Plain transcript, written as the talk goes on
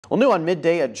Well, new on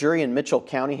midday, a jury in Mitchell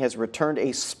County has returned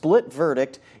a split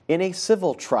verdict in a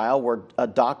civil trial where a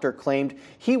doctor claimed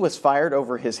he was fired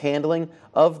over his handling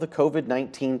of the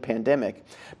COVID-19 pandemic.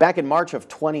 Back in March of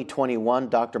 2021,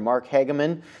 Dr. Mark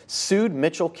Haganman sued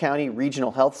Mitchell County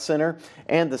Regional Health Center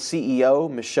and the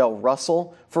CEO, Michelle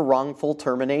Russell, for wrongful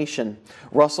termination.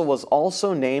 Russell was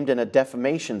also named in a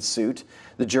defamation suit.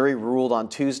 The jury ruled on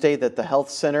Tuesday that the health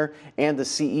center and the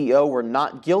CEO were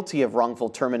not guilty of wrongful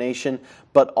termination,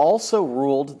 but also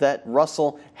ruled that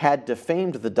Russell had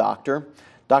defamed the doctor.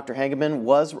 Dr. Haganman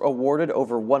was awarded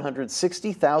over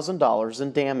 $160,000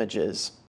 in damages.